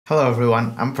Hello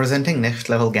everyone, I'm presenting Next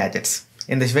Level Gadgets.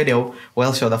 In this video,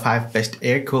 we'll show the 5 best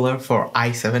air cooler for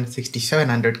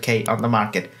i7-6700K on the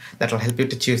market that will help you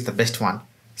to choose the best one.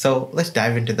 So let's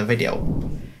dive into the video.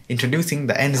 Introducing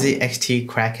the NZXT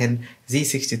Kraken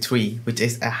Z63, which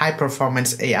is a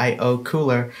high-performance AIO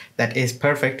cooler that is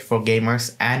perfect for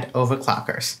gamers and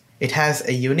overclockers. It has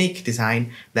a unique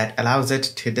design that allows it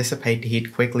to dissipate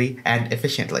heat quickly and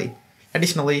efficiently.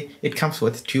 Additionally, it comes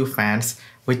with 2 fans,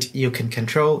 which you can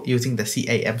control using the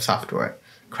CAM software.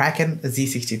 Kraken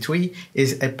Z63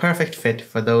 is a perfect fit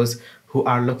for those who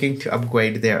are looking to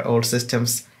upgrade their old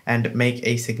systems and make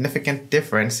a significant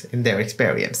difference in their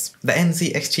experience. The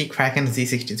NZXT Kraken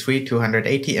Z63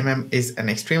 280mm is an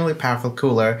extremely powerful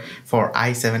cooler for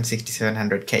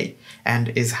i7-6700K and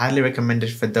is highly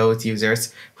recommended for those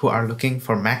users who are looking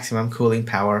for maximum cooling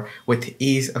power with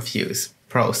ease of use.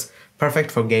 Pros: perfect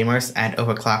for gamers and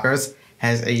overclockers,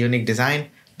 has a unique design,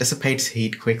 dissipates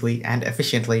heat quickly and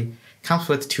efficiently, comes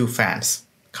with 2 fans.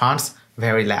 Cons: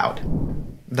 very loud.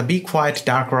 The Be Quiet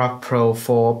Dark Rock Pro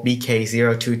 4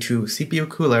 BK022 CPU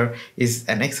Cooler is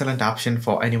an excellent option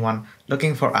for anyone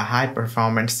looking for a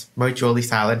high-performance, virtually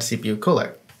silent CPU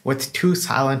cooler. With 2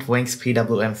 silent wings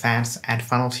PWM fans and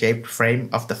funnel-shaped frame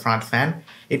of the front fan,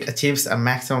 it achieves a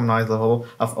maximum noise level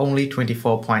of only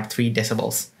 24.3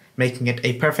 decibels, making it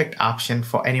a perfect option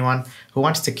for anyone who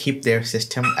wants to keep their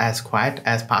system as quiet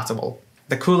as possible.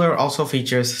 The cooler also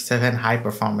features 7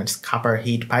 high-performance copper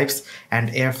heat pipes and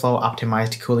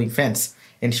airflow-optimized cooling fans,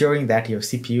 ensuring that your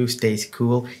CPU stays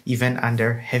cool even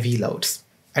under heavy loads.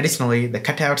 Additionally, the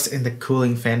cutouts in the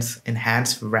cooling fans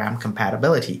enhance RAM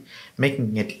compatibility,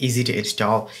 making it easy to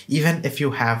install even if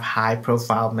you have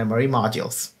high-profile memory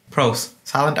modules. Pros: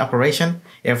 silent operation,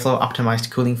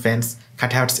 airflow-optimized cooling fans,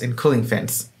 cutouts in cooling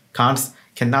fans. Cons: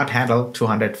 cannot handle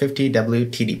 250W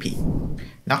TDP.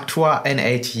 Noctua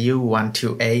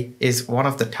NH-U12A is one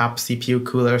of the top CPU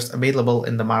coolers available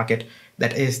in the market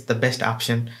that is the best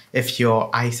option if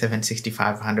your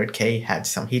i7-6500K had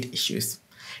some heat issues.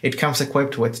 It comes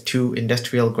equipped with 2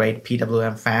 industrial-grade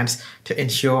PWM fans to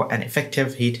ensure an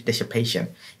effective heat dissipation,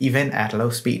 even at low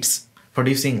speeds,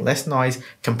 producing less noise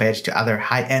compared to other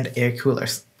high-end air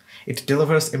coolers. It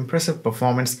delivers impressive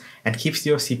performance and keeps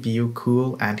your CPU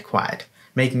cool and quiet,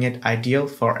 making it ideal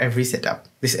for every setup.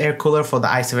 This air cooler for the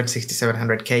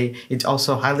i7-6700K is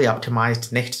also highly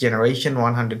optimized next-generation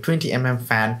 120mm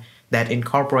fan that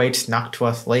incorporates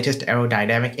Noctua's latest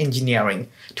aerodynamic engineering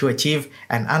to achieve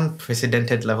an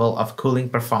unprecedented level of cooling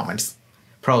performance.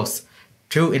 Pros: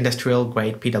 2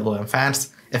 industrial-grade PWM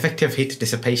fans, effective heat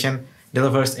dissipation,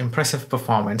 delivers impressive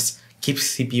performance,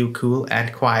 keeps CPU cool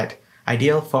and quiet,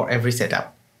 ideal for every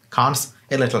setup. Cons: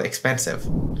 a little expensive.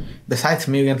 The Scythe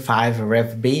Mugen 5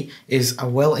 Rev.B is a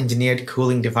well-engineered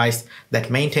cooling device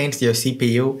that maintains your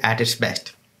CPU at its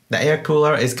best. The air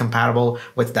cooler is compatible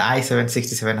with the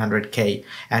i7-6700K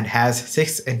and has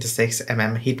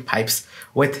 6x6mm heat pipes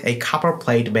with a copper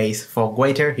plate base for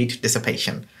greater heat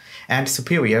dissipation and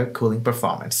superior cooling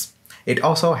performance. It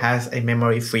also has a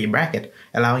memory-free bracket,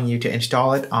 allowing you to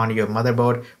install it on your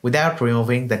motherboard without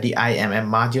removing the DIMM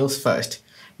modules first,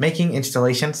 making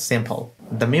installation simple.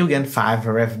 The Mugen 5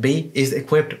 Rev.B is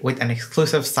equipped with an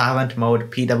exclusive silent mode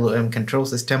PWM control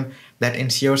system that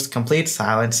ensures complete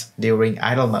silence during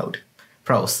idle mode.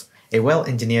 Pros: a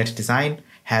well-engineered design,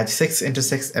 has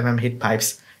 6x6mm heat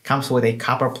pipes, comes with a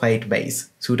copper plate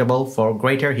base, suitable for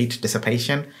greater heat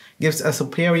dissipation, gives a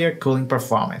superior cooling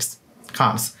performance.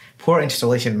 Cons: poor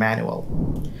installation manual.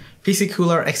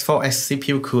 PCCOOLER X4S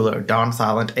CPU Cooler Dawn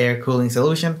Silent Air Cooling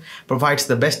Solution provides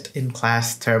the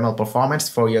best-in-class thermal performance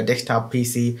for your desktop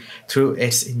PC through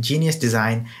its ingenious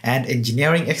design and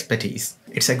engineering expertise.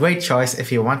 It's a great choice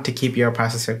if you want to keep your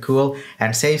processor cool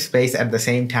and save space at the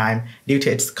same time due to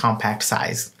its compact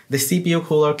size. This CPU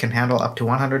cooler can handle up to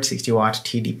 160W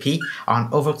TDP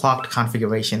on overclocked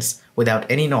configurations without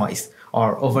any noise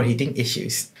or overheating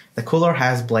issues. The cooler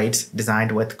has blades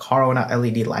designed with Corona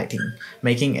LED lighting,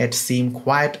 making it seem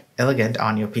quite elegant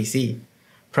on your PC.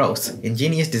 Pros: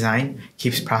 ingenious design,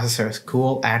 keeps processors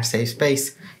cool and saves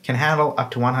space, can handle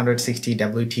up to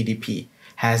 160W TDP,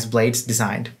 has blades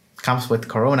designed, comes with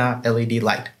Corona LED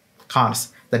light.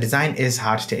 Cons: the design is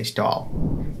hard to install.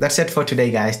 That's it for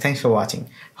today, guys. Thanks for watching.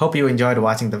 Hope you enjoyed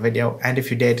watching the video, and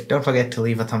if you did, don't forget to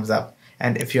leave a thumbs up.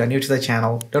 And if you are new to the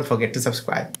channel, don't forget to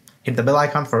subscribe. Hit the bell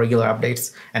icon for regular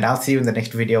updates, and I'll see you in the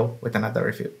next video with another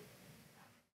review.